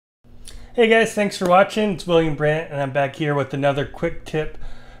Hey guys, thanks for watching. It's William Brandt and I'm back here with another quick tip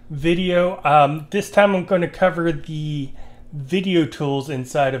video. This time I'm going to cover the video tools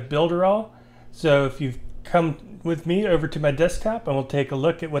inside of Builderall. So if you've come with me over to my desktop and we'll take a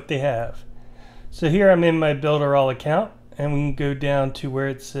look at what they have. So here I'm in my Builderall account and we can go down to where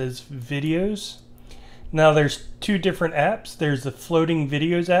it says videos. Now there's two different apps. There's the floating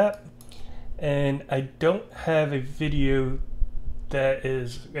videos app, and I don't have a video that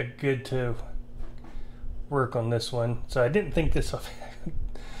is good to work on this one, so I didn't think this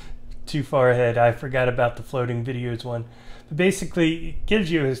too far ahead. I forgot about the floating videos one. But basically it gives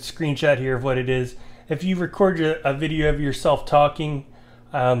you a screenshot here of what it is. If you record a video of yourself talking,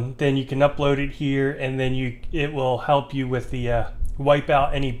 then you can upload it here, and then it will help you with the wipe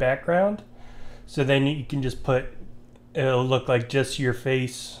out any background. So then you can just it'll look like just your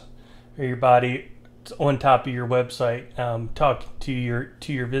face or your body on top of your website, talking to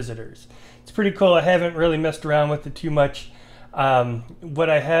your visitors. It's pretty cool. I haven't really messed around with it too much. What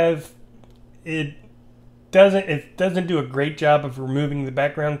I have, it doesn't do a great job of removing the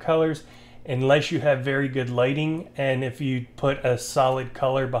background colors unless you have very good lighting, and if you put a solid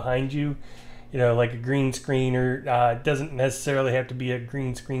color behind you, like a green screen, or it doesn't necessarily have to be a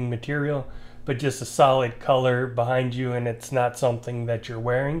green screen material, but just a solid color behind you and it's not something that you're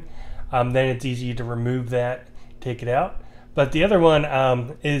wearing. Then it's easy to remove that, take it out. But the other one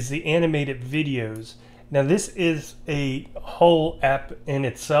is the animated videos. Now this is a whole app in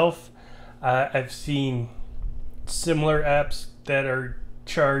itself. I've seen similar apps that are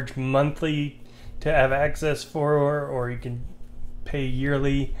charged monthly to have access for, or you can pay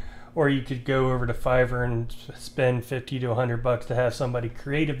yearly, or you could go over to Fiverr and spend 50 to 100 bucks to have somebody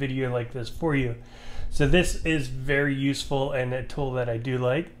create a video like this for you. So this is very useful and a tool that I do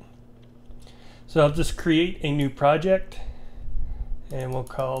like. So I'll just create a new project and we'll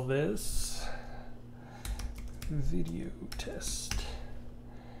call this video test.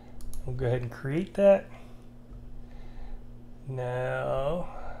 We'll go ahead and create that. Now,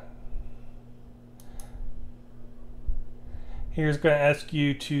 here's going to ask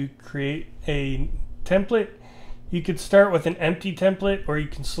you to create a template. You could start with an empty template, or you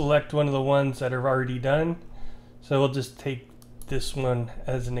can select one of the ones that are already done. So we'll just take this one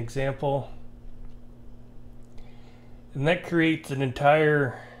as an example. And that creates an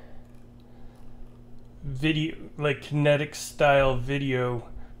entire video, like kinetic style video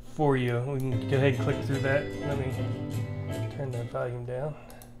for you. We can go ahead and click through that. Let me turn the volume down.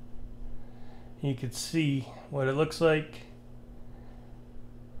 You can see what it looks like.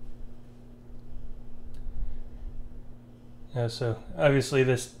 So obviously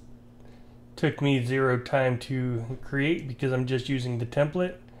this took me 0 time to create because I'm just using the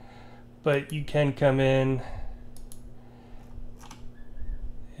template, but you can come in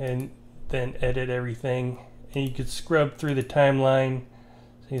and then edit everything, and you could scrub through the timeline.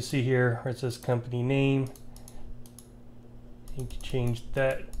 So you see here where it says company name, you can change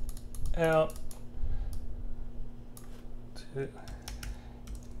that out to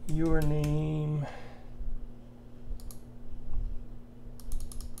your name.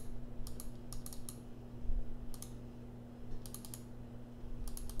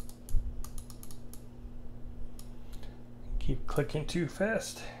 Keep clicking too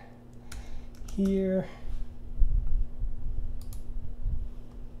fast here.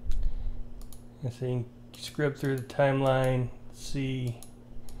 And so you can scrub through the timeline, see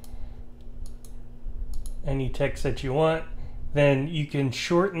any text that you want. Then you can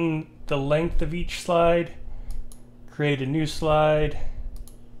shorten the length of each slide, create a new slide,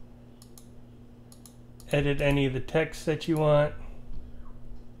 edit any of the text that you want.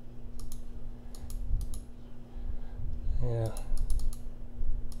 Yeah.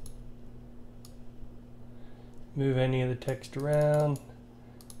 Move any of the text around.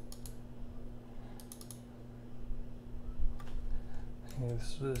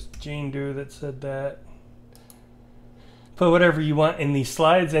 This was Jane Doe that said that. Put whatever you want in these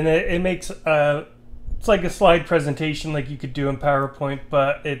slides, and it makes it's like a slide presentation like you could do in PowerPoint,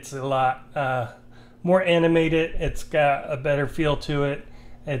 but it's a lot more animated. It's got a better feel to it.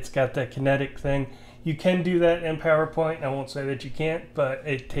 It's got that kinetic thing. You can do that in PowerPoint. I won't say that you can't, but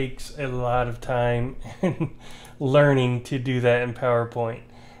it takes a lot of time and learning to do that in PowerPoint.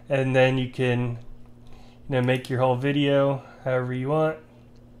 And then you can, make your whole video however you want.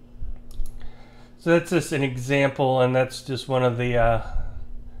 So that's just an example, and that's just one of the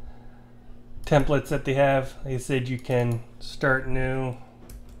templates that they have. They said you can start new.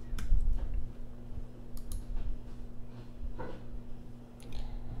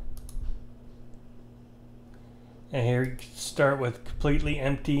 And here you can start with completely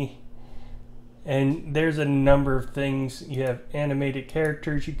empty. And there's a number of things. You have animated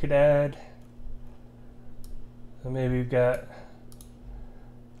characters you could add. So maybe we've got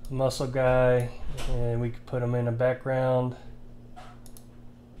a muscle guy, and we could put him in a background.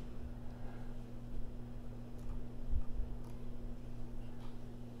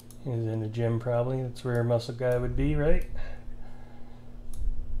 He's in a gym probably. That's where a muscle guy would be, right?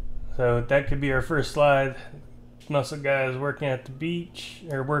 So that could be our first slide. Muscle guy is working at the beach,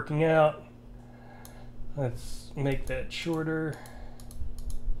 or working out. Let's make that shorter.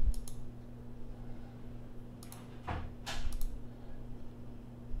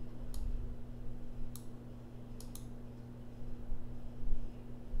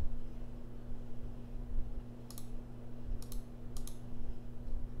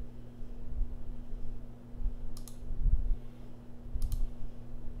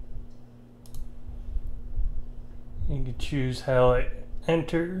 You can choose how it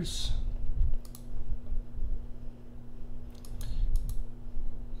enters. You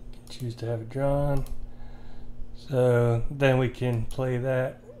can choose to have it drawn. So then we can play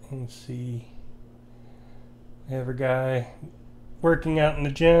that and see. We have a guy working out in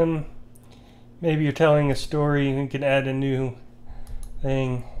the gym. Maybe you're telling a story and you can add a new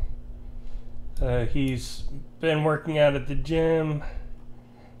thing. He's been working out at the gym.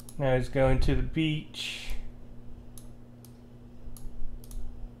 Now he's going to the beach.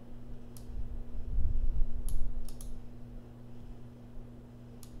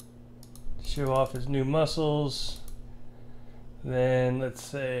 Show off his new muscles. Then let's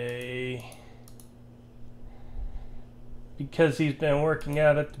say, because he's been working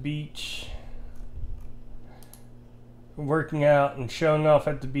out at the beach, working out and showing off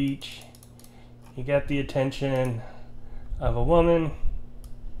at the beach, he got the attention of a woman.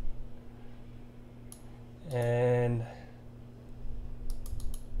 And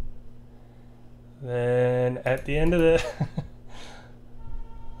then at the end of the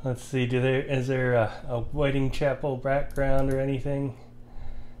let's see, is there a wedding chapel background or anything?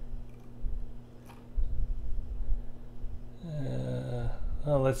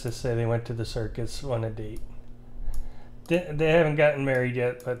 Well, let's just say they went to the circus on a date. They haven't gotten married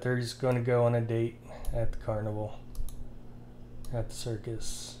yet, but they're just going to go on a date at the carnival, at the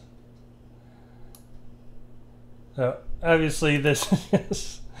circus. So obviously this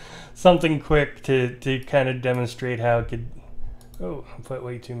is something quick to kind of demonstrate how it could. Oh, I put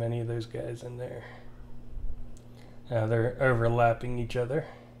way too many of those guys in there. Now they're overlapping each other.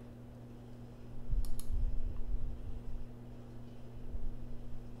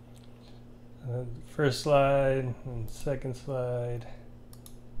 First slide and second slide.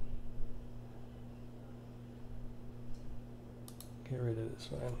 Get rid of this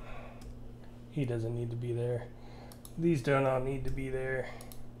one. He doesn't need to be there. These don't all need to be there.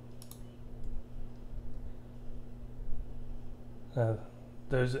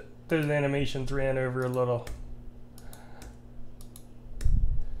 Those animations ran over a little.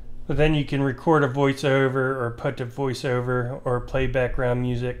 But then you can record a voiceover or put a voiceover or play background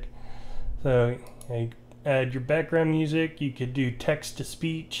music. So you add your background music. You could do text to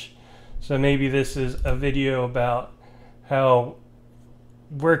speech. So maybe this is a video about how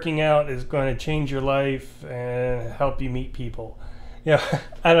working out is going to change your life and help you meet people. Yeah,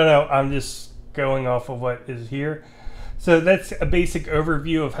 I don't know. I'm just going off of what is here. So that's a basic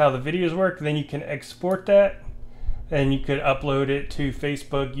overview of how the videos work. Then you can export that and you could upload it to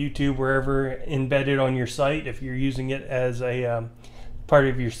Facebook, YouTube, wherever embedded on your site if you're using it as a part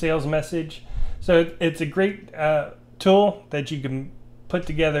of your sales message. So it's a great tool that you can put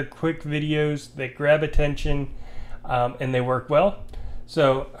together quick videos that grab attention and they work well.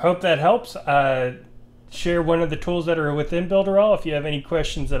 So hope that helps. Share one of the tools that are within Builderall. If you have any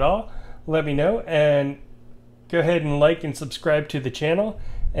questions at all, let me know. And go ahead and like and subscribe to the channel.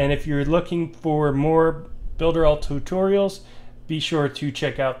 And if you're looking for more Builderall tutorials, be sure to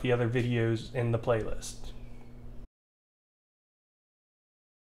check out the other videos in the playlist.